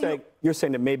it. So you're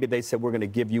saying that maybe they said we're going to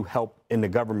give you help in the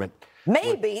government.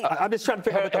 Maybe. I'm just trying to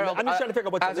figure out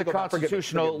what's as a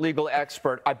constitutional legal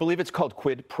expert, I believe it's called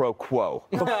quid pro quo.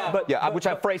 Which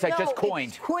a phrase I just coined.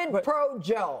 It's quid pro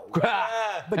Joe.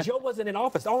 But Joe wasn't in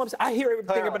office. I hear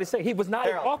everything everybody say. He was not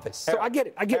in office. So I get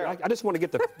it. I just want to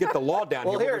get the law down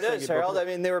well, here. Well, here it is, Harold. I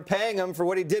mean, they were paying him for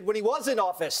what he did when he was in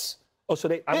office. Oh, so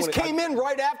this came in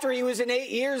right after he was in 8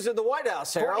 years in the White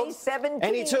House, Harold. 2017.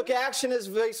 And he took action as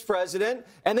vice president,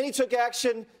 and then he took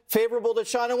action favorable to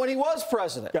China when he was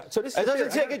president. Yeah, so this it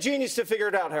doesn't take a genius to figure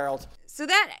it out, Harold. So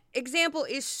that example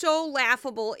is so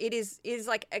laughable. It is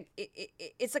like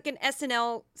it's like an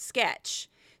SNL sketch.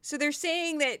 So they're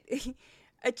saying that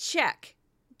a check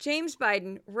James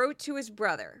Biden wrote to his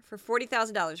brother for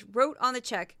 $40,000, wrote on the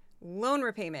check, loan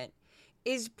repayment,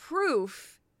 is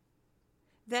proof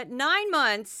that 9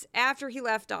 months after he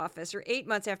left office, or 8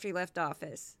 months after he left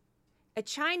office, a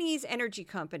Chinese energy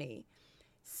company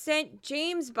sent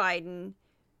James Biden,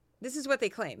 this is what they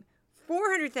claim,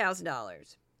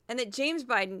 $400,000, and that James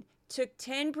Biden took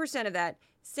 10% of that,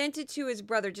 sent it to his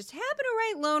brother, just happened to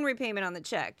write loan repayment on the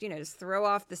check, just throw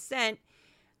off the cent.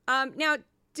 Now,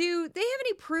 do they have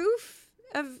any proof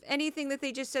of anything that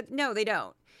they just said? No, they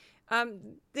don't.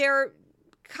 They're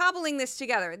cobbling this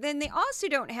together. Then they also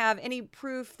don't have any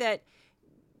proof that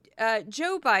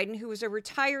Joe Biden, who was a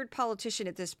retired politician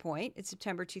at this point, in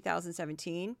September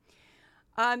 2017,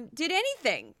 did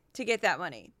anything to get that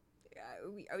money.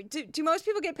 Do most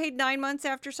people get paid 9 months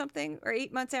after something or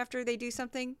 8 months after they do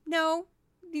something? No.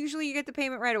 Usually you get the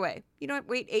payment right away. You don't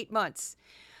wait 8 months.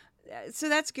 So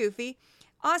that's goofy.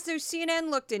 Also, CNN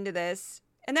looked into this,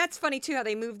 and that's funny, too, how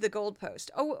they moved the goalpost.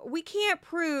 Oh, we can't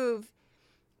prove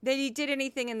that he did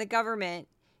anything in the government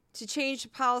to change the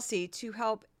policy to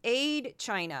help aid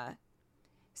China.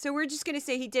 So we're just going to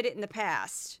say he did it in the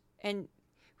past. And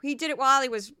he did it while he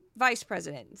was vice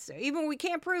president. So even when we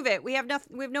can't prove it, we have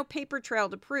no paper trail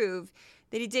to prove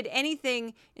that he did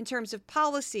anything in terms of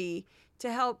policy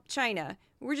to help China.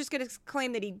 We're just going to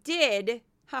claim that he did,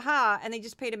 haha, and they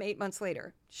just paid him 8 months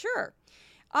later. Sure.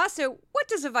 Also, what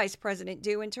does a vice president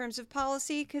do in terms of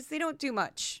policy? Because they don't do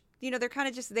much. You know, they're kind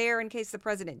of just there in case the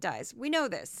president dies. We know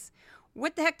this.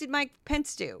 What the heck did Mike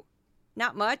Pence do?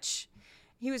 Not much.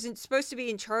 He was supposed to be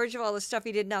in charge of all this stuff.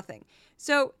 He did nothing.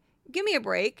 So give me a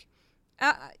break.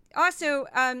 Also,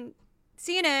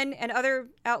 CNN and other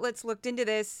outlets looked into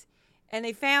this, and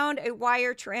they found a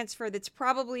wire transfer that's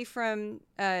probably from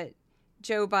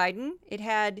Joe Biden. It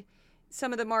had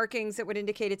some of the markings that would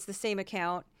indicate it's the same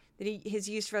account that he has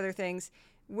used for other things,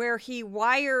 where he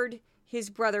wired his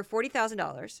brother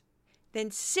 $40,000.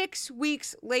 Then 6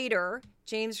 weeks later,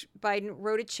 James Biden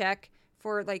wrote a check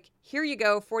for, like, here you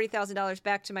go, $40,000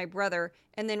 back to my brother,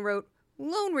 and then wrote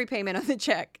loan repayment on the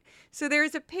check. So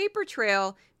there's a paper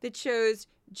trail that shows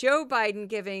Joe Biden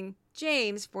giving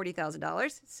James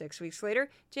 $40,000. 6 weeks later,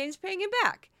 James paying him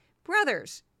back.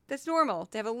 Brothers, that's normal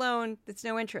to have a loan that's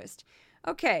no interest.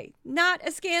 Okay, not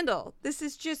a scandal. This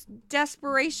is just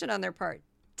desperation on their part.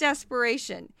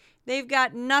 Desperation. They've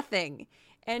got nothing.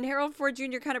 And Harold Ford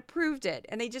Jr. kind of proved it.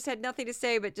 And they just had nothing to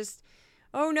say but just,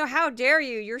 oh no, how dare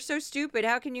you? You're so stupid.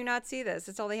 How can you not see this?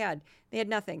 That's all they had. They had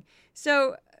nothing.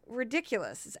 So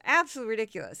ridiculous. It's absolutely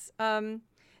ridiculous.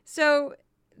 So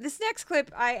this next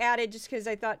clip I added just because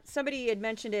I thought somebody had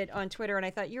mentioned it on Twitter and I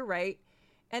thought, you're right.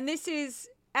 And this is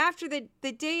after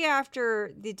the day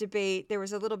after the debate, there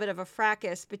was a little bit of a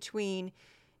fracas between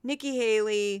Nikki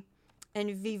Haley and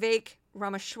Vivek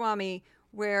Ramaswamy,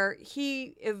 where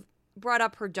he brought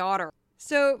up her daughter.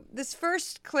 So this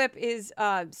first clip is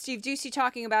Steve Doocy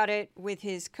talking about it with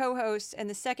his co-host, and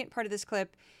the second part of this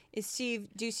clip is Steve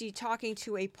Doocy talking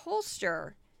to a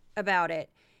pollster about it.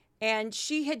 And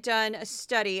she had done a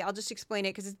study. I'll just explain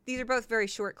it because these are both very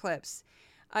short clips.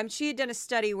 She had done a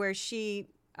study where she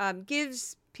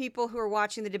gives people who are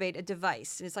watching the debate a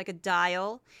device, and it's like a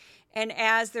dial. And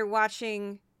as they're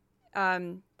watching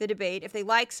the debate, if they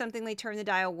like something, they turn the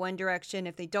dial one direction.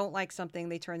 If they don't like something,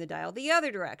 they turn the dial the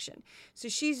other direction. So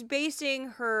she's basing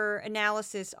her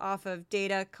analysis off of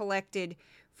data collected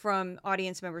from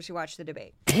audience members who watch the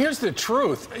debate. Here's the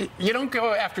truth. You don't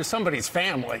go after somebody's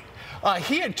family.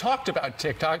 He had talked about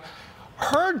TikTok.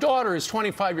 Her daughter is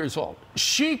 25 years old.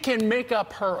 She can make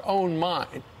up her own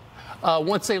mind.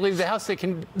 Once they leave the house,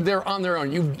 they're on their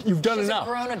own. You've done enough. She's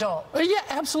a grown adult. Yeah,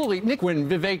 absolutely. Nick, when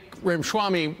Vivek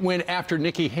Ramaswamy went after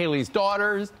Nikki Haley's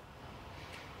daughters,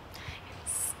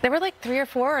 there were like 3 or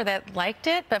 4 that liked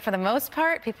it, but for the most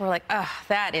part, people were like, "Oh,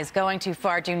 that is going too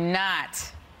far. Do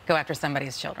not go after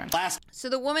somebody's children." So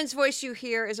the woman's voice you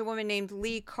hear is a woman named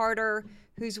Lee Carter,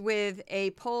 who's with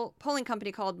a polling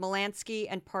company called Melansky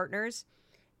and Partners,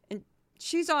 and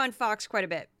she's on Fox quite a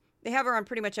bit. They have her on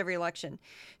pretty much every election.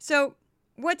 So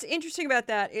what's interesting about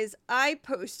that is I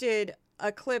posted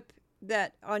a clip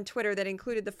that on Twitter that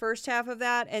included the first half of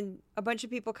that, and a bunch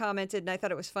of people commented, and I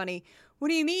thought it was funny. What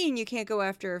do you mean you can't go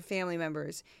after family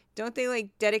members? Don't they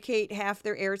like dedicate half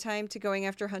their airtime to going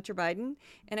after Hunter Biden?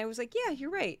 And I was like, yeah,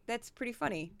 you're right. That's pretty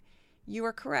funny. You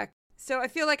are correct. So I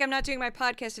feel like I'm not doing my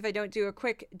podcast if I don't do a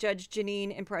quick Judge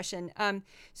Jeanine impression.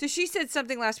 So she said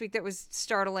something last week that was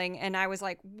startling, and I was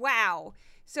like, wow.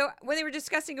 So when they were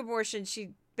discussing abortion,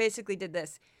 she basically did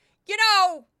this. You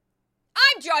know,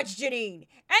 I'm Judge Jeanine,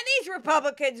 and these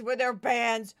Republicans with their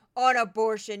bans on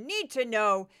abortion need to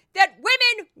know that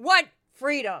women want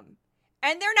freedom,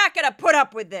 and they're not going to put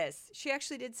up with this. She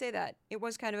actually did say that. It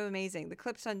was kind of amazing. The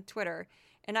clip's on Twitter,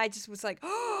 and I just was like,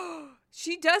 oh,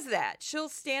 she does that. She'll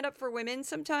stand up for women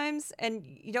sometimes, and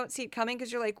you don't see it coming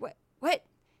because you're like, what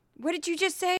did you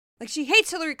just say? Like, she hates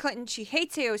Hillary Clinton. She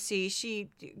hates AOC. She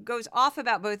goes off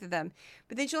about both of them.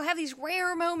 But then she'll have these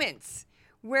rare moments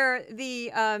where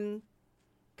the kind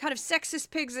of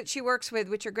sexist pigs that she works with,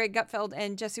 which are Greg Gutfeld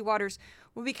and Jesse Waters,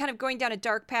 will be kind of going down a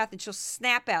dark path, and she'll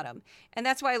snap at them. And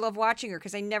that's why I love watching her,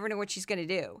 because I never know what she's going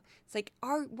to do. It's like,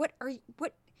 are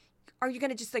you going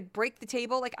to just like break the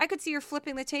table? Like, I could see her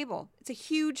flipping the table. It's a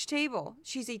huge table.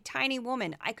 She's a tiny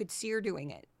woman. I could see her doing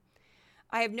it.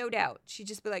 I have no doubt. She'd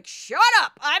just be like, shut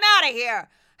up, I'm out of here.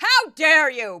 How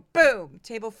dare you? Boom.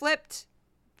 Table flipped.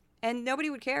 And nobody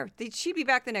would care. She'd be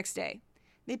back the next day.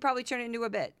 They'd probably turn it into a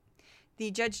bit.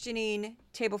 The Judge Jeanine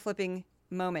table flipping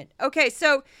moment. Okay,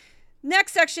 so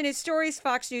next section is stories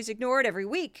Fox News ignored every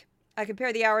week. I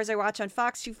compare the hours I watch on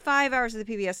Fox to 5 hours of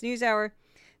the PBS NewsHour.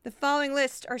 The following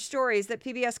list are stories that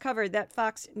PBS covered that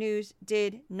Fox News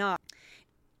did not.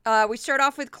 We start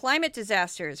off with climate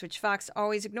disasters, which Fox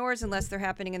always ignores unless they're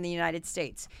happening in the United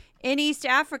States. In East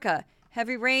Africa,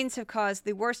 Heavy rains have caused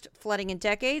the worst flooding in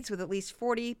decades, with at least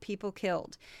 40 people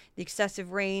killed. The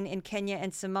excessive rain in Kenya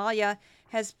and Somalia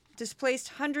has displaced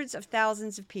hundreds of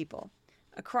thousands of people.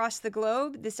 Across the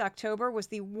globe, this October was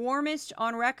the warmest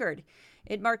on record.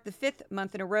 It marked the 5th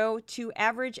month in a row to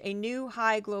average a new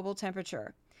high global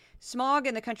temperature. Smog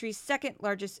in the country's second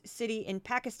largest city in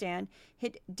Pakistan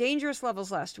hit dangerous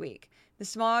levels last week. The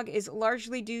smog is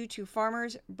largely due to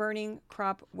farmers burning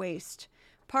crop waste.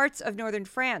 Parts of northern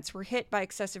France were hit by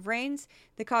excessive rains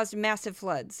that caused massive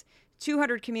floods.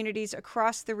 200 communities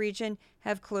across the region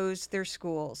have closed their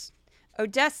schools.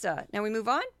 Odessa, now we move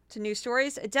on to news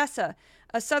stories. Odessa,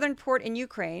 a southern port in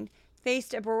Ukraine,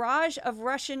 faced a barrage of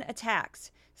Russian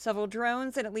attacks. Several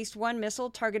drones and at least one missile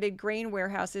targeted grain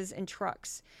warehouses and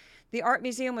trucks. The art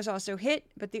museum was also hit,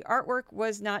 but the artwork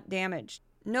was not damaged.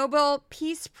 Nobel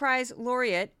Peace Prize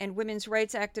laureate and women's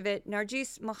rights activist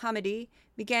Narges Mohammadi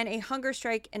began a hunger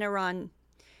strike in Iran.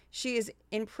 She is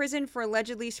in prison for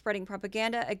allegedly spreading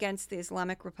propaganda against the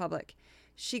Islamic Republic.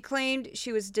 She claimed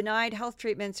she was denied health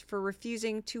treatments for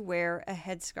refusing to wear a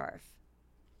headscarf.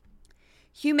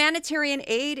 Humanitarian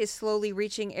aid is slowly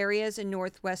reaching areas in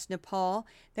northwest Nepal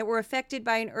that were affected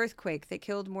by an earthquake that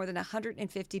killed more than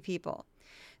 150 people.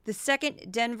 The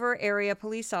 2nd Denver area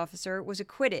police officer was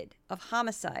acquitted of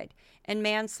homicide and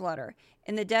manslaughter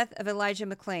in the death of Elijah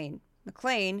McClain.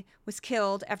 McClain was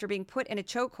killed after being put in a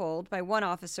chokehold by one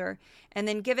officer and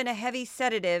then given a heavy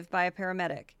sedative by a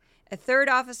paramedic. A 3rd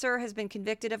officer has been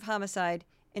convicted of homicide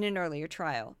in an earlier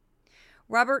trial.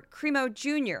 Robert Crimo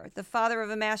Jr., the father of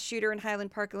a mass shooter in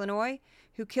Highland Park, Illinois,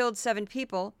 who killed 7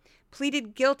 people,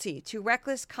 pleaded guilty to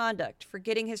reckless conduct for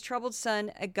getting his troubled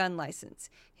son a gun license.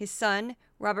 His son,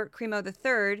 Robert Crimo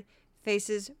III,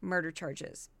 faces murder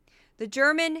charges. The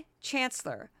German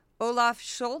Chancellor, Olaf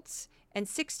Scholz, and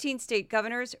 16 state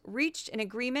governors reached an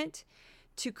agreement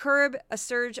to curb a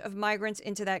surge of migrants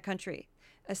into that country.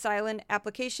 Asylum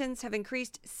applications have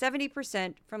increased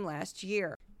 70% from last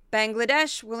year.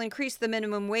 Bangladesh will increase the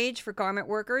minimum wage for garment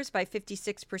workers by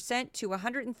 56% to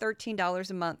 $113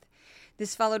 a month.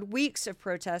 This followed weeks of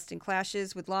protests and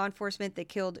clashes with law enforcement that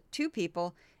killed 2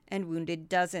 people and wounded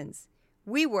dozens.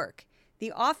 WeWork,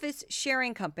 the office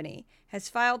sharing company, has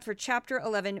filed for Chapter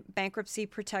 11 bankruptcy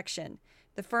protection.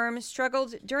 The firm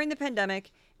struggled during the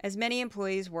pandemic as many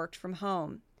employees worked from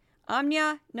home.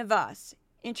 Amnya Navas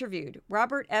interviewed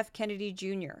Robert F. Kennedy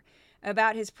Jr.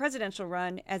 about his presidential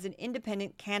run as an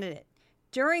independent candidate.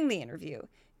 During the interview,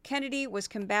 Kennedy was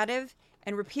combative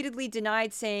and repeatedly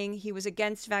denied saying he was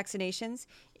against vaccinations,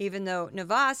 even though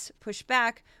Navas pushed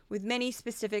back with many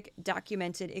specific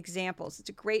documented examples. It's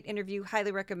a great interview,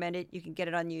 highly recommend it. You can get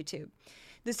it on YouTube.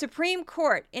 The Supreme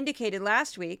Court indicated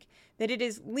last week that it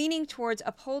is leaning towards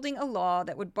upholding a law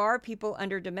that would bar people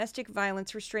under domestic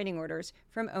violence restraining orders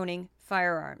from owning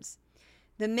firearms.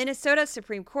 The Minnesota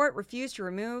Supreme Court refused to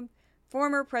remove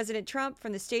former President Trump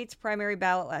from the state's primary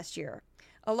ballot last year.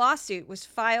 A lawsuit was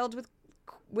filed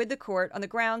with the court on the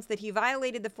grounds that he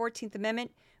violated the 14th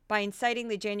Amendment by inciting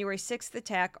the January 6th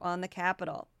attack on the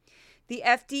Capitol. The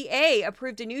FDA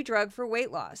approved a new drug for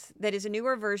weight loss that is a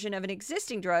newer version of an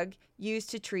existing drug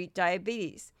used to treat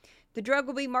diabetes. The drug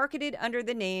will be marketed under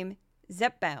the name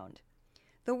Zepbound.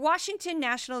 The Washington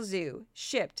National Zoo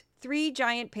shipped 3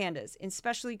 giant pandas in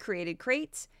specially created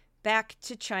crates back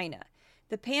to China.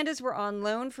 The pandas were on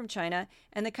loan from China,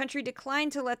 and the country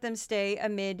declined to let them stay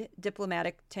amid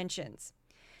diplomatic tensions.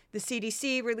 The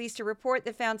CDC released a report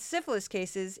that found syphilis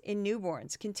cases in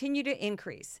newborns continue to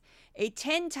increase, a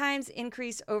 10 times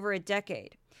increase over a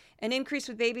decade. An increase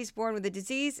with babies born with the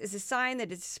disease is a sign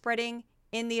that it's spreading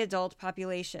in the adult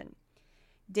population.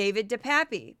 David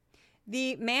DePappy,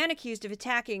 the man accused of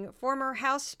attacking former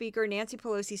House Speaker Nancy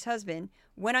Pelosi's husband,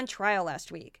 went on trial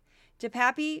last week.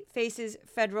 DePappy faces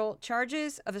federal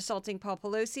charges of assaulting Paul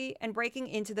Pelosi and breaking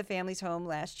into the family's home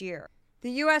last year.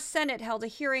 The U.S. Senate held a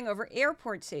hearing over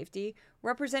airport safety.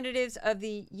 Representatives of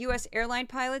the U.S. airline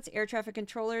pilots, air traffic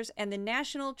controllers, and the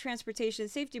National Transportation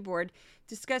Safety Board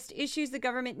discussed issues the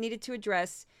government needed to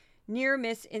address,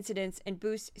 near-miss incidents, and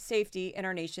boost safety in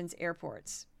our nation's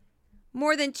airports.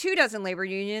 More than 24 labor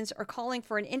unions are calling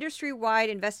for an industry-wide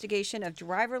investigation of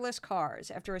driverless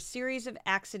cars after a series of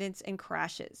accidents and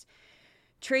crashes.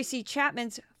 Tracy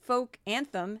Chapman's folk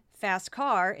anthem, Fast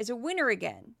Car, is a winner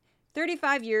again.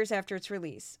 35 years after its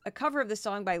release, a cover of the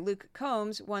song by Luke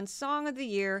Combs won Song of the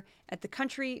Year at the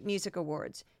Country Music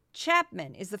Awards.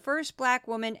 Chapman is the first Black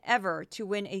woman ever to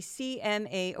win a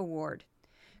CMA award.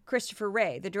 Christopher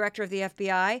Wray, the director of the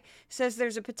FBI, says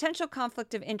there's a potential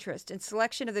conflict of interest in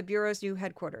selection of the Bureau's new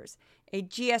headquarters. A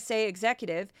GSA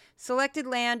executive selected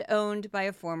land owned by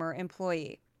a former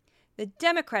employee. The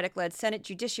Democratic-led Senate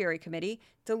Judiciary Committee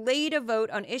delayed a vote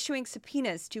on issuing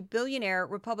subpoenas to billionaire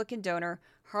Republican donor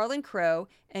Harlan Crow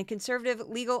and conservative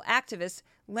legal activist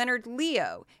Leonard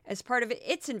Leo as part of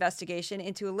its investigation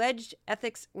into alleged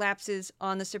ethics lapses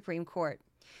on the Supreme Court.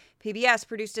 PBS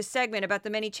produced a segment about the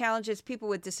many challenges people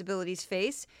with disabilities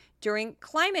face during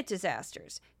climate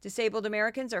disasters. Disabled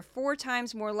Americans are 4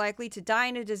 times more likely to die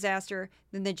in a disaster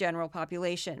than the general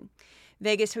population.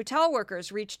 Vegas hotel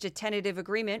workers reached a tentative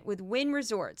agreement with Wynn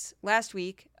Resorts last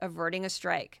week, averting a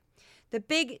strike. The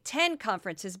Big Ten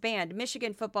Conference has banned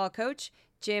Michigan football coach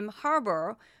Jim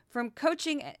Harbaugh from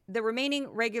coaching the remaining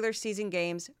regular season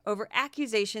games over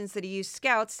accusations that he used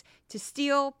scouts to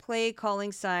steal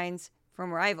play-calling signs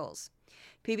from rivals.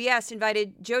 PBS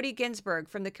invited Jody Ginsburg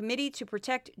from the Committee to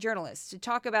Protect Journalists to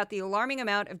talk about the alarming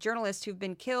amount of journalists who've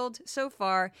been killed so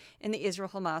far in the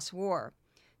Israel-Hamas war.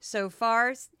 So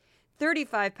far,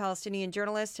 35 Palestinian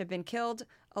journalists have been killed,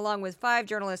 along with 5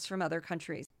 journalists from other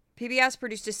countries. PBS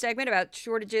produced a segment about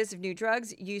shortages of new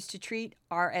drugs used to treat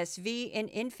RSV in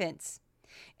infants.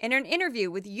 In an interview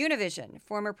with Univision,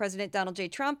 former President Donald J.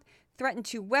 Trump threatened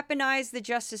to weaponize the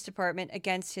Justice Department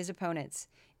against his opponents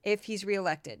if he's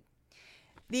reelected.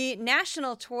 The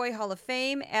National Toy Hall of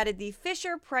Fame added the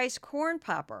Fisher-Price Corn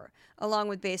Popper, along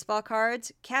with baseball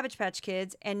cards, Cabbage Patch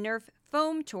Kids, and Nerf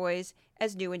foam toys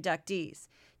as new inductees.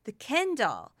 The Ken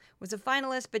doll was a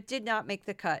finalist but did not make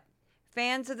the cut.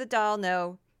 Fans of the doll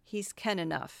know he's Ken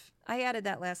enough. I added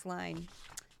that last line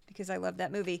because I love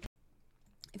that movie.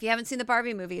 If you haven't seen the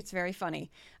Barbie movie, it's very funny.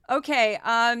 Okay,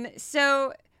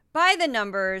 so by the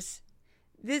numbers,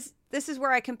 this is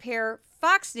where I compare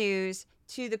Fox News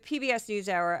to the PBS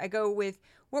NewsHour. I go with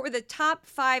what were the top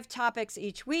 5 topics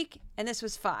each week, and this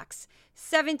was Fox.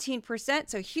 17%,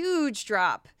 so huge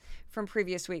drop from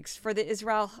previous weeks. For the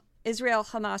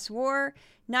Israel-Hamas war,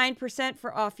 9%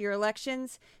 for off-year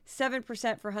elections,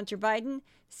 7% for Hunter Biden,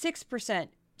 6%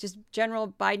 just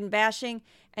general Biden bashing,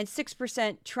 and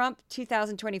 6% Trump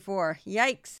 2024.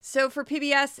 Yikes. So for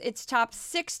PBS, it's top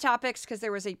 6 topics because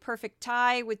there was a perfect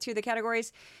tie with 2 of the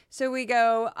categories. So we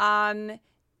go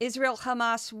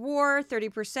Israel-Hamas war,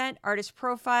 30%, artist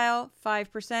profile,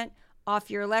 5%,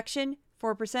 off-year election,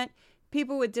 4%,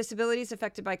 people with disabilities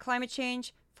affected by climate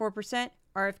change, 4%,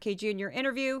 RFK Jr.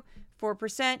 interview,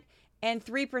 4%, and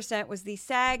 3% was the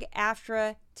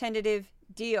SAG-AFTRA tentative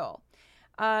deal.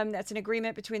 That's an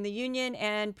agreement between the union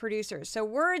and producers. So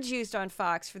words used on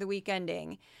Fox for the week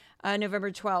ending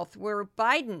November 12th were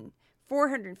Biden,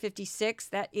 456.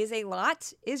 That is a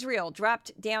lot. Israel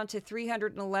dropped down to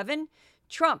 311.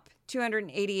 Trump,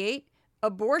 288.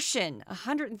 Abortion,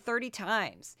 130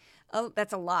 times.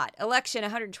 That's a lot. Election,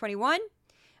 121.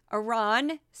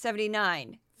 Iran,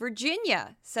 79.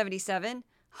 Virginia, 77.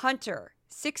 Hunter,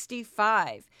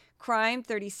 65. Crime,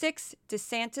 36.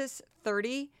 DeSantis,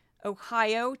 30.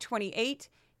 Ohio, 28.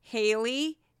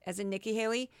 Haley, as in Nikki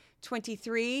Haley,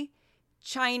 23.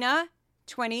 China,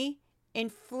 20.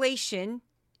 Inflation,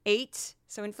 8.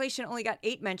 So inflation only got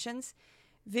 8 mentions.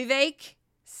 Vivek,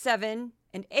 7.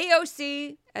 And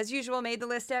AOC, as usual, made the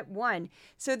list at 1.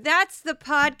 So that's the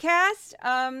podcast.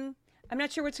 I'm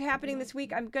not sure what's happening this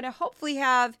week. I'm going to hopefully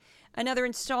have another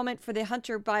installment for the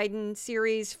Hunter Biden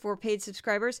series for paid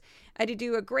subscribers. I did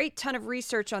do a great ton of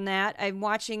research on that. I'm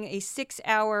watching a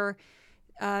 6-hour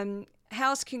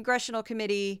House Congressional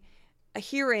Committee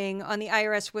hearing on the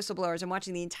IRS whistleblowers. I'm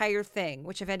watching the entire thing,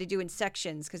 which I've had to do in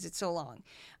sections because it's so long,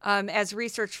 as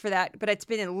research for that. But it's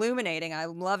been illuminating.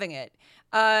 I'm loving it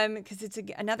because it's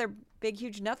another big,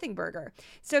 huge nothing burger.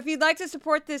 So if you'd like to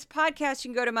support this podcast,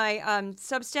 you can go to my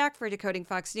Substack for Decoding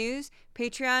Fox News,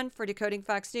 Patreon for Decoding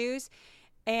Fox News,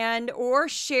 or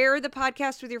share the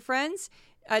podcast with your friends.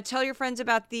 Tell your friends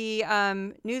about the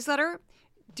newsletter.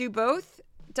 Do both.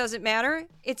 Doesn't matter.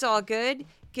 It's all good.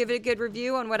 Give it a good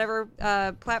review on whatever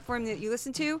platform that you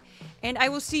listen to. And I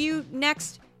will see you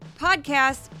next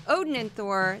podcast. Odin and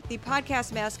Thor, the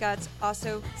podcast mascots,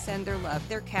 also send their love.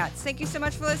 They're cats. Thank you so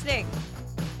much for listening.